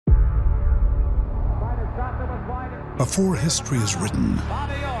Before history is written,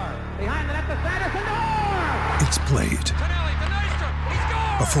 it's played.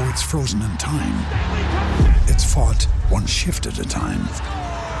 Before it's frozen in time, it's fought one shift at a time.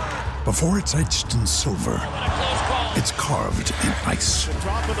 Before it's etched in silver, it's carved in ice.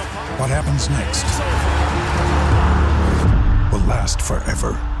 What happens next will last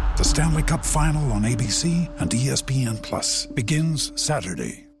forever. The Stanley Cup Final on ABC and ESPN Plus begins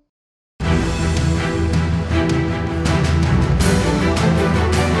Saturday.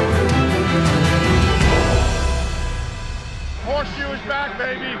 Horseshoe is back,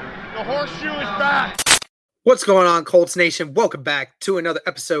 baby. The horseshoe is back. What's going on, Colts Nation? Welcome back to another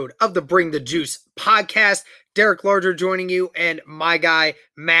episode of the Bring the Juice podcast. Derek Larger joining you, and my guy,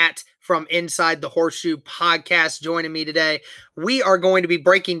 Matt, from Inside the Horseshoe podcast joining me today. We are going to be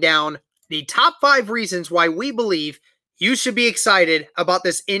breaking down the top 5 reasons why we believe you should be excited about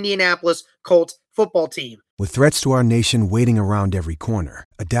this Indianapolis Colts football team. With threats to our nation waiting around every corner,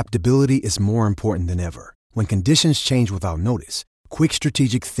 adaptability is more important than ever. When conditions change without notice, quick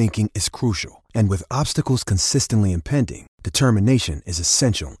strategic thinking is crucial. And with obstacles consistently impending, determination is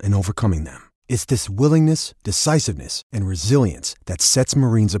essential in overcoming them. It's this willingness, decisiveness, and resilience that sets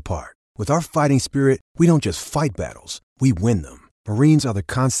Marines apart. With our fighting spirit, we don't just fight battles, we win them. Marines are the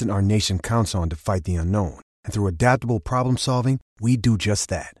constant our nation counts on to fight the unknown. And through adaptable problem solving, we do just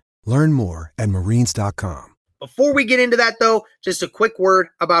that. Learn more at marines.com. Before we get into that, though, just a quick word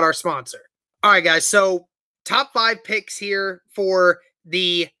about our sponsor. All right, guys, so top 5 picks here for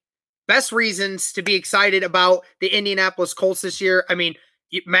the best reasons to be excited about the Indianapolis Colts this year. I mean,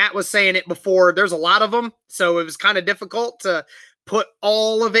 Matt was saying it before. There's a lot of them, so it was kind of difficult to put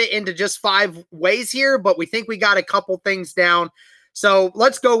all of it into just 5 ways here, but we think we got a couple things down. So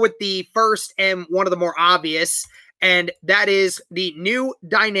let's go with the first and one of the more obvious, and that is the new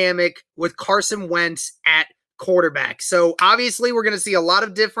dynamic with Carson Wentz at quarterback. So obviously we're going to see a lot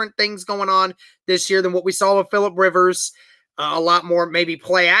of different things going on this year than what we saw with Phillip Rivers. A lot more maybe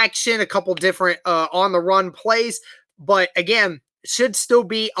play action, a couple different on the run plays, but again, should still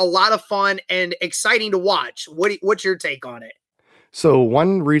be a lot of fun and exciting to watch. What's your take on it? So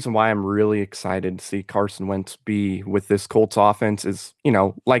one reason why I'm really excited to see Carson Wentz be with this Colts offense is,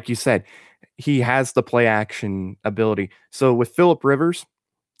 like you said, he has the play action ability. So with Phillip Rivers,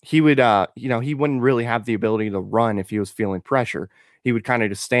 he would, he wouldn't really have the ability to run if he was feeling pressure. He would kind of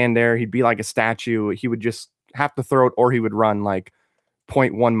just stand there. He'd be like a statue. He would just have to throw it, or he would run like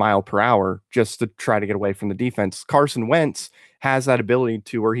 0.1 mile per hour just to try to get away from the defense. Carson Wentz has that ability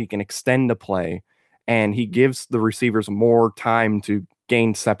to where he can extend the play, and he gives the receivers more time to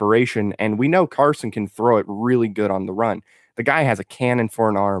gain separation. And we know Carson can throw it really good on the run. The guy has a cannon for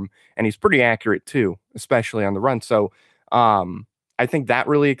an arm, and he's pretty accurate too, especially on the run. So, I think that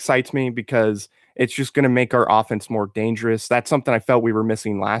really excites me because it's just going to make our offense more dangerous. That's something I felt we were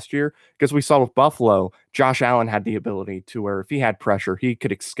missing last year because we saw with Buffalo, Josh Allen had the ability to where if he had pressure, he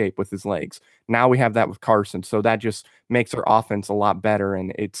could escape with his legs. Now we have that with Carson. So that just makes our offense a lot better,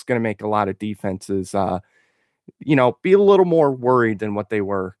 and it's going to make a lot of defenses, be a little more worried than what they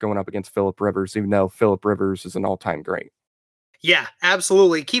were going up against Phillip Rivers, even though Phillip Rivers is an all-time great. Yeah,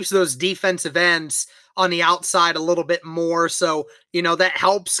 absolutely. Keeps those defensive ends on the outside a little bit more. So, that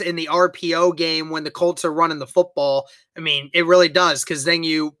helps in the RPO game when the Colts are running the football. I mean, it really does, because then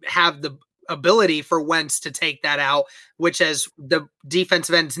you have the ability for Wentz to take that out, which as the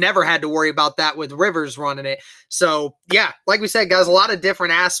defensive ends never had to worry about that with Rivers running it. So, yeah, like we said, guys, a lot of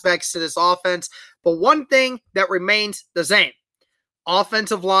different aspects to this offense. But one thing that remains the same,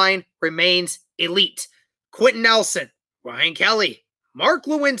 offensive line remains elite. Quentin Nelson, Ryan Kelly, Mark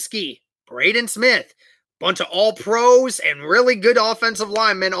Lewinsky, Braden Smith, bunch of all pros and really good offensive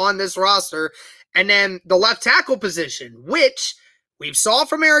linemen on this roster. And then the left tackle position, which we saw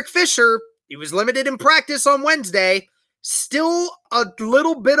from Eric Fisher. He was limited in practice on Wednesday. Still a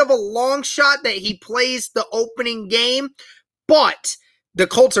little bit of a long shot that he plays the opening game, but the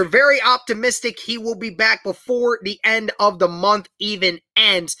Colts are very optimistic he will be back before the end of the month even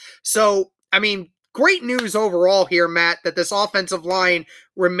ends. So, I mean, great news overall here, Matt, that this offensive line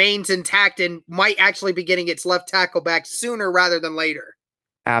remains intact and might actually be getting its left tackle back sooner rather than later.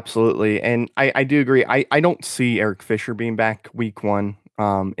 Absolutely. And I do agree. I don't see Eric Fisher being back week 1.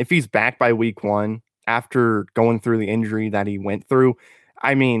 If he's back by week 1 after going through the injury that he went through,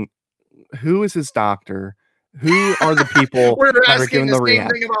 I mean, who is his doctor? Who are the people that are giving the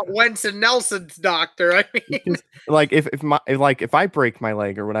rehab? We're asking the same thing about Wentz and Nelson's doctor. I mean, like if I break my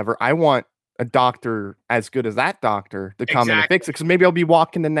leg or whatever, I want a doctor as good as that doctor to come in and fix it, because maybe I'll be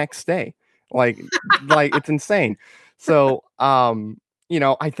walking the next day. Like it's insane. So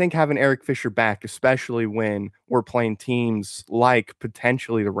I think having Eric Fisher back, especially when we're playing teams like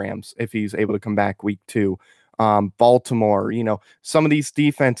potentially the Rams, if he's able to come back week 2, Baltimore, some of these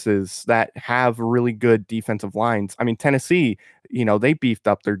defenses that have really good defensive lines. I mean, Tennessee, they beefed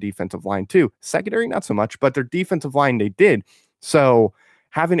up their defensive line too. Secondary, not so much, but their defensive line, they did. So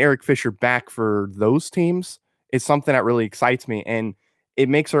having Eric Fisher back for those teams is something that really excites me. And it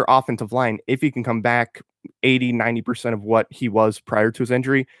makes our offensive line, if he can come back 80-90% of what he was prior to his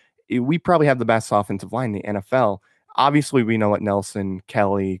injury, we probably have the best offensive line in the NFL. Obviously, we know what Nelson,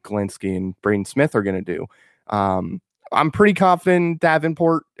 Kelly, Galinsky, and Braden Smith are going to do. I'm pretty confident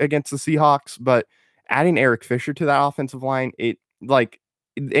Davenport against the Seahawks, but adding Eric Fisher to that offensive line, it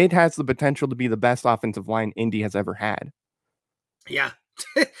has the potential to be the best offensive line Indy has ever had. Yeah.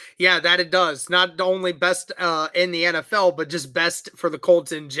 Yeah, that it does. Not only best in the NFL, but just best for the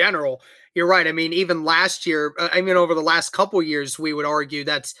Colts in general. You're right. I mean, even last year, over the last couple years, we would argue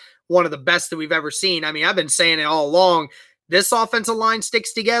that's one of the best that we've ever seen. I mean, I've been saying it all along. This offensive line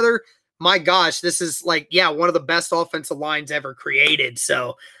sticks together. My gosh, this is one of the best offensive lines ever created.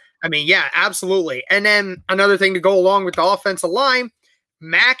 So, I mean, yeah, absolutely. And then another thing to go along with the offensive line,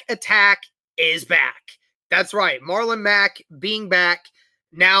 Mack attack is back. That's right. Marlon Mack being back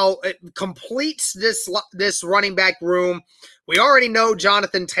now it completes this running back room. We already know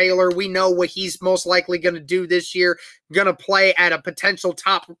Jonathan Taylor. We know what he's most likely going to do this year, going to play at a potential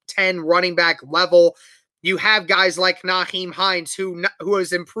top 10 running back level. You have guys like Nyheim Hines, who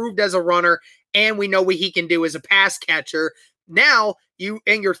has improved as a runner, and we know what he can do as a pass catcher. Now, you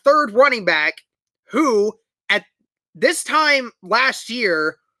and your third running back, who at this time last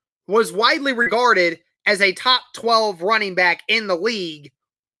year was widely regarded as a top 12 running back in the league,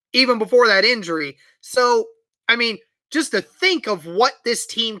 even before that injury. So, I mean, just to think of what this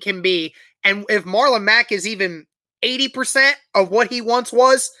team can be, and if Marlon Mack is even 80% of what he once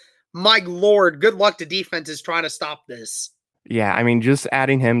was, my Lord, good luck to defenses trying to stop this. Yeah, I mean, just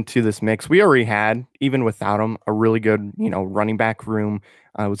adding him to this mix, we already had, even without him, a really good, running back room.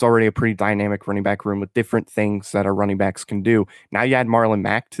 It was already a pretty dynamic running back room with different things that our running backs can do. Now you add Marlon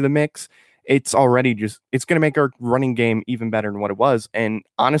Mack to the mix, it's already it's going to make our running game even better than what it was. And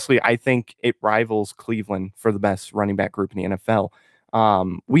honestly, I think it rivals Cleveland for the best running back group in the NFL.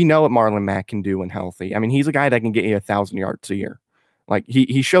 We know what Marlon Mack can do when healthy. I mean, he's a guy that can get you 1,000 yards a year. Like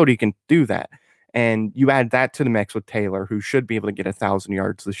he showed he can do that. And you add that to the mix with Taylor, who should be able to get 1,000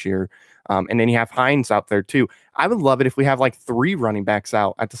 yards this year. And then you have Hines out there too. I would love it if we have 3 running backs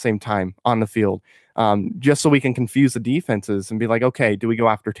out at the same time on the field. Just so we can confuse the defenses and be like, okay, do we go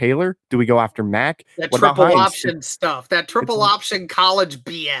after Taylor? Do we go after Mack? That triple option stuff, that triple option college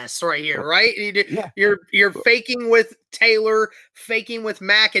BS right here, right? You're faking with Taylor, faking with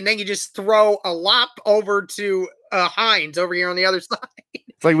Mack, and then you just throw a lop over to Hines over here on the other side.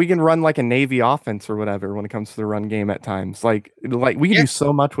 It's like we can run like a Navy offense or whatever when it comes to the run game at times. Like we can do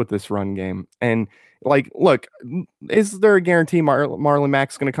so much with this run game. And look, is there a guarantee Marlon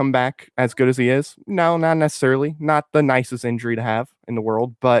Mack's going to come back as good as he is? No, not necessarily. Not the nicest injury to have in the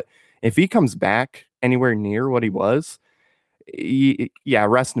world. But if he comes back anywhere near what he was,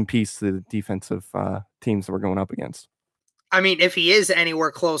 rest in peace to the defensive teams that we're going up against. I mean, if he is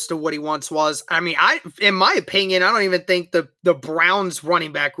anywhere close to what he once was, I mean, in my opinion, I don't even think the Browns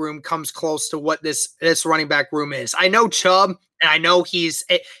running back room comes close to what this running back room is. I know Chubb, and I know he's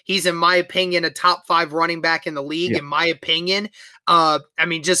in my opinion, a top 5 running back in the league, in my opinion. I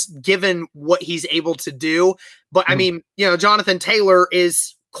mean, just given what he's able to do. But I mean, Jonathan Taylor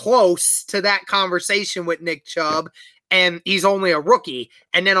is close to that conversation with Nick Chubb, and he's only a rookie.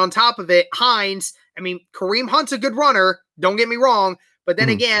 And then on top of it, Hines, I mean, Kareem Hunt's a good runner, don't get me wrong. But then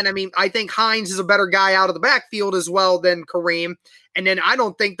again, I mean, I think Hines is a better guy out of the backfield as well than Kareem. And then I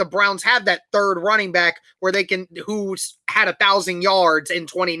don't think the Browns have that third running back who's had 1,000 yards in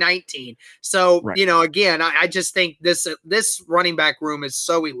 2019. So, again, I just think this running back room is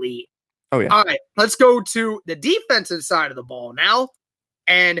so elite. Oh, yeah. All right, let's go to the defensive side of the ball now.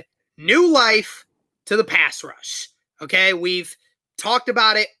 And new life to the pass rush. Okay, we've talked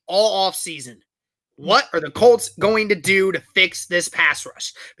about it all off season. What are the Colts going to do to fix this pass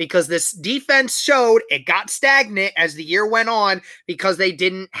rush? Because this defense showed it got stagnant as the year went on because they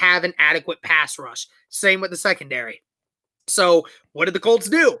didn't have an adequate pass rush. Same with the secondary. So what did the Colts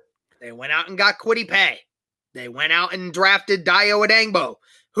do? They went out and got Kwity Paye. They went out and drafted Dayo Adangbo,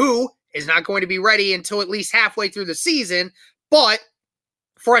 who is not going to be ready until at least halfway through the season, but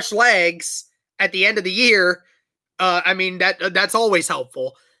fresh legs at the end of the year, I mean, that's always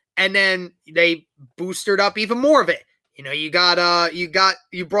helpful. And then they boosted up even more of it.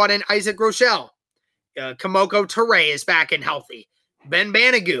 You brought in Isaac Rochelle. Kamoko Toure is back and healthy. Ben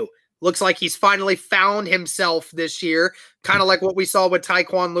Banogu looks like he's finally found himself this year, kind of like what we saw with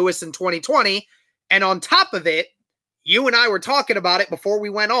Tyquan Lewis in 2020. And on top of it, you and I were talking about it before we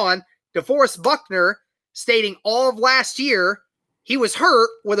went on, DeForest Buckner stating all of last year he was hurt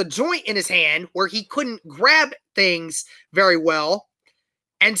with a joint in his hand where he couldn't grab things very well,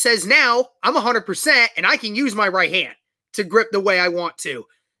 and says now I'm 100% and I can use my right hand to grip the way I want to.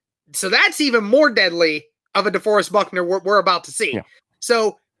 So that's even more deadly of a DeForest Buckner we're about to see. Yeah.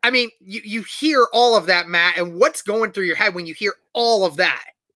 So, I mean, you hear all of that, Matt, and what's going through your head when you hear all of that?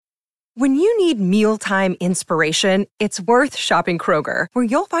 When you need mealtime inspiration, it's worth shopping Kroger, where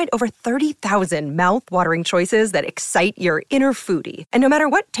you'll find over 30,000 mouth-watering choices that excite your inner foodie. And no matter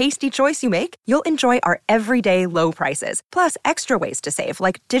what tasty choice you make, you'll enjoy our everyday low prices, plus extra ways to save,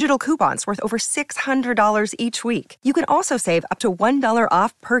 like digital coupons worth over $600 each week. You can also save up to $1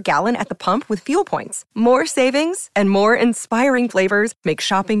 off per gallon at the pump with fuel points. More savings and more inspiring flavors make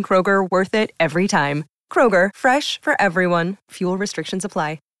shopping Kroger worth it every time. Kroger, fresh for everyone. Fuel restrictions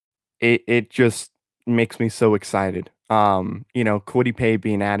apply. It just makes me so excited. Kwity Paye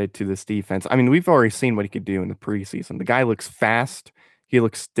being added to this defense. I mean, we've already seen what he could do in the preseason. The guy looks fast. He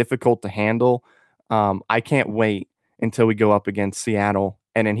looks difficult to handle. I can't wait until we go up against Seattle,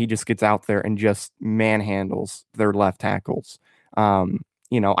 and then he just gets out there and just manhandles their left tackles.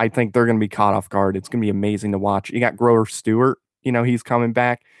 I think they're going to be caught off guard. It's going to be amazing to watch. You got Grover Stewart. He's coming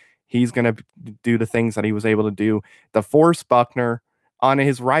back. He's going to do the things that he was able to do. DeForest Buckner, on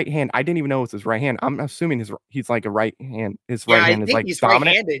his right hand, I didn't even know it was his right hand. I'm assuming he's like a right hand. His right hand is like he's dominant.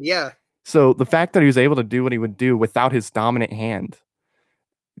 Right-handed, yeah. So the fact that he was able to do what he would do without his dominant hand,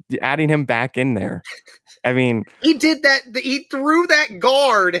 adding him back in there, I mean, he did that. He threw that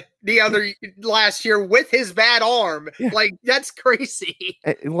guard last year with his bad arm. Yeah. Like, that's crazy.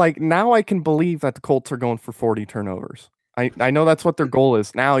 Like, now I can believe that the Colts are going for 40 turnovers. I know that's what their goal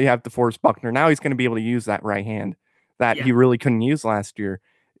is. Now you have DeForest Buckner. Now he's going to be able to use that right hand that he really couldn't use last year.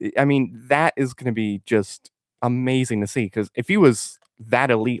 I mean, that is going to be just amazing to see, because if he was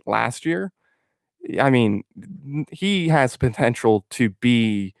that elite last year, I mean, he has potential to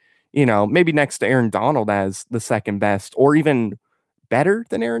be, maybe next to Aaron Donald as the second best, or even better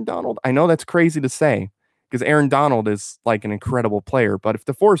than Aaron Donald. I know that's crazy to say, because Aaron Donald is like an incredible player, but if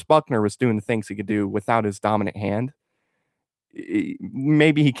DeForest Buckner was doing the things he could do without his dominant hand,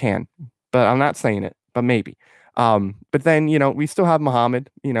 maybe he can, but I'm not saying it, but maybe. But then, we still have Muhammad,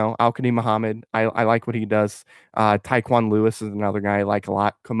 Al-Qadim Muhammad. I like what he does. Tyquan Lewis is another guy I like a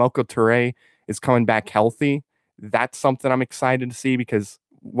lot. Kemoko Turay is coming back healthy. That's something I'm excited to see, because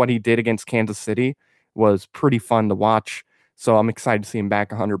what he did against Kansas City was pretty fun to watch. So I'm excited to see him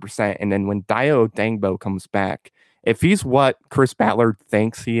back 100%. And then when Dayo Odeyingbo comes back, if he's what Chris Ballard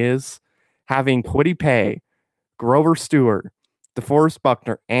thinks he is, having Kwity Paye, Grover Stewart, DeForest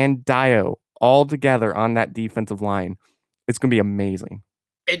Buckner, and Dayo all together on that defensive line, it's going to be amazing.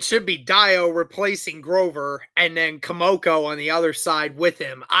 It should be Dayo replacing Grover and then Kemoko on the other side with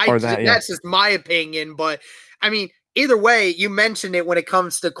him. That's just my opinion, but I mean, either way, you mentioned it when it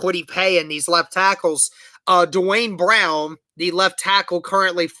comes to Kwity Paye and these left tackles. Dwayne Brown, the left tackle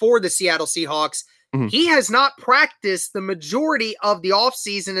currently for the Seattle Seahawks, he has not practiced the majority of the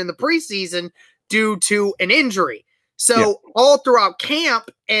offseason and the preseason due to an injury. So all throughout camp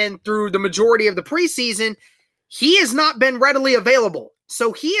and through the majority of the preseason, he has not been readily available.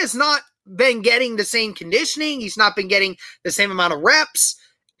 So he has not been getting the same conditioning. He's not been getting the same amount of reps.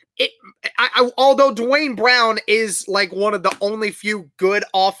 Although Dwayne Brown is like one of the only few good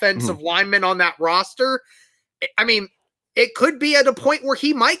offensive linemen on that roster, I mean, it could be at a point where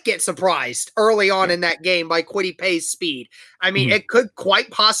he might get surprised early on in that game by Kwity Paye's speed. I mean, it could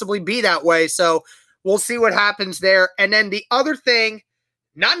quite possibly be that way. So we'll see what happens there. And then the other thing,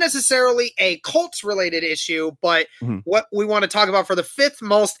 not necessarily a Colts-related issue, but what we want to talk about for the fifth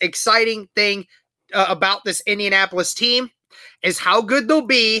most exciting thing about this Indianapolis team is how good they'll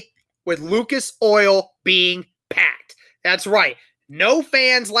be with Lucas Oil being packed. That's right. No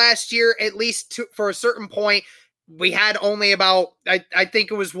fans last year, at least for a certain point. We had only about, I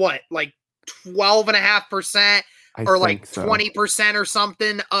think it was like 12.5%. Or like 20% or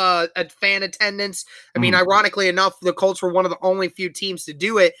something at fan attendance. I mean, ironically enough, the Colts were one of the only few teams to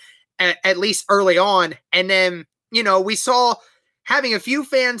do it, at least early on. And then, we saw having a few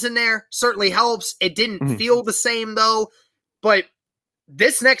fans in there certainly helps. It didn't feel the same, though. But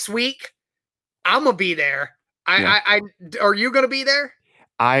this next week, I'm going to be there. Are you going to be there?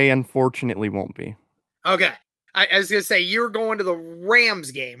 I unfortunately won't be. Okay. I was going to say, you're going to the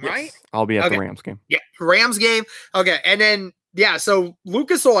Rams game, right? Yes, I'll be at the Rams game. Yeah, Rams game. Okay, and then, so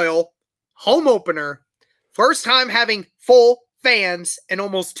Lucas Oil, home opener, first time having full fans in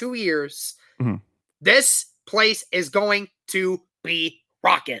almost 2 years. Mhm. This place is going to be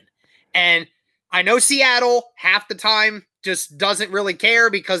rocking. And I know Seattle half the time just doesn't really care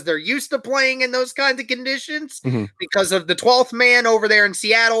because they're used to playing in those kinds of conditions Mhm. because of the 12th man over there in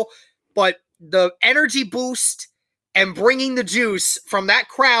Seattle. But the energy boost and bringing the juice from that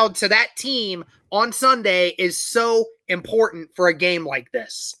crowd to that team on Sunday is so important for a game like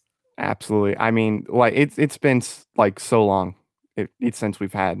this. Absolutely. I mean, like it's been like so long it's since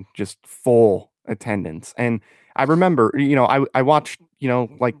we've had just full attendance. And I remember, I watched,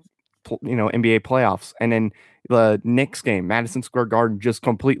 like NBA playoffs, and then the Knicks game, Madison Square Garden, just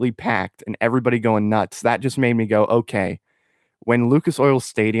completely packed and everybody going nuts. That just made me go, okay, when Lucas Oil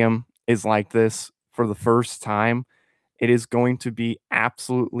Stadium is like this for the first time, it is going to be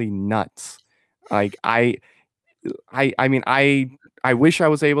absolutely nuts. Like I mean, I wish I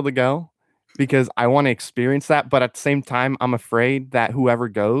was able to go because I want to experience that. But at the same time, I'm afraid that whoever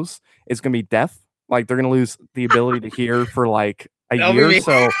goes is going to be deaf. Like they're going to lose the ability to hear for like a year.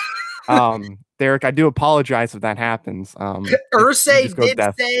 So, Derek, I do apologize if that happens. Irsay did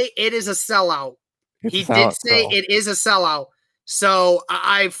say it is a sellout. He did say it is a sellout. So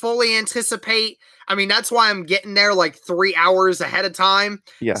I fully anticipate. I mean, that's why I'm getting there like 3 hours ahead of time.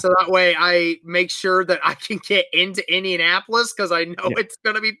 Yeah. So that way I make sure that I can get into Indianapolis because I know it's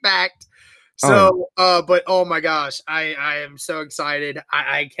going to be packed. So, but oh my gosh, I am so excited.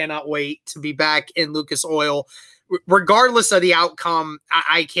 I cannot wait to be back in Lucas Oil. Regardless of the outcome,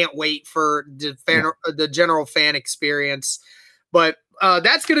 I can't wait for the general fan experience. But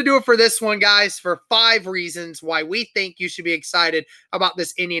that's going to do it for this one, guys, for 5 reasons why we think you should be excited about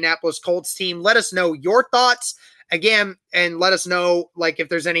this Indianapolis Colts team. Let us know your thoughts again, and let us know like if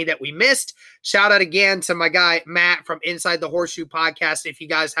there's any that we missed. Shout out again to my guy, Matt from Inside the Horseshoe Podcast. If you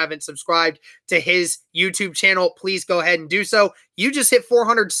guys haven't subscribed to his YouTube channel, please go ahead and do so. You just hit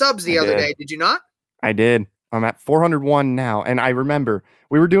 400 subs the other day. Did you not? I did. I'm at 401 now. And I remember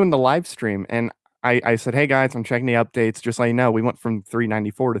we were doing the live stream and I said, hey guys, I'm checking the updates. Just so you know, we went from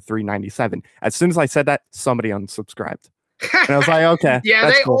 394 to 397. As soon as I said that, somebody unsubscribed. And I was like, okay. Yeah,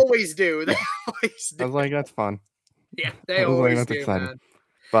 they cool. always do. They always do. I was like, that's fun. Yeah, they always do, exciting. man.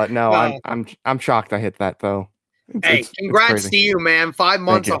 But no, I'm shocked I hit that though. Hey, congrats to you, man. 5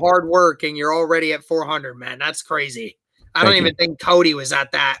 months of hard work and you're already at 400, man. That's crazy. I don't even think Cody was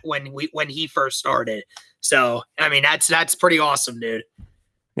at that when he first started. So, I mean, that's pretty awesome, dude.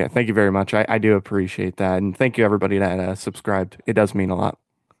 Yeah, thank you very much. I do appreciate that. And thank you, everybody that subscribed. It does mean a lot.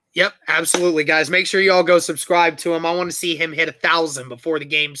 Yep, absolutely, guys. Make sure you all go subscribe to him. I want to see him hit 1,000 before the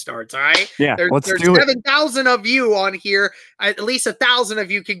game starts, all right? Yeah, there's 7,000 of you on here. At least 1,000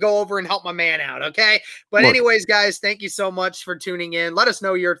 of you could go over and help my man out, okay? But anyways, guys, thank you so much for tuning in. Let us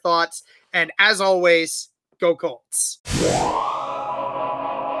know your thoughts. And as always, go Colts.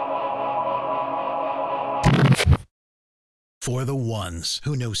 For the ones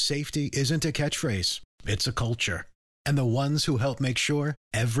who know safety isn't a catchphrase, it's a culture. And the ones who help make sure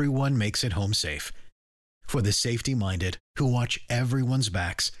everyone makes it home safe. For the safety-minded who watch everyone's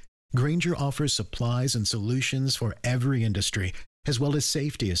backs, Grainger offers supplies and solutions for every industry, as well as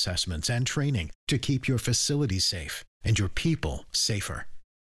safety assessments and training to keep your facilities safe and your people safer.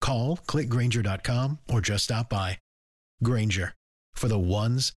 Call, click Grainger.com, or just stop by. Grainger, for the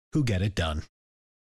ones who get it done.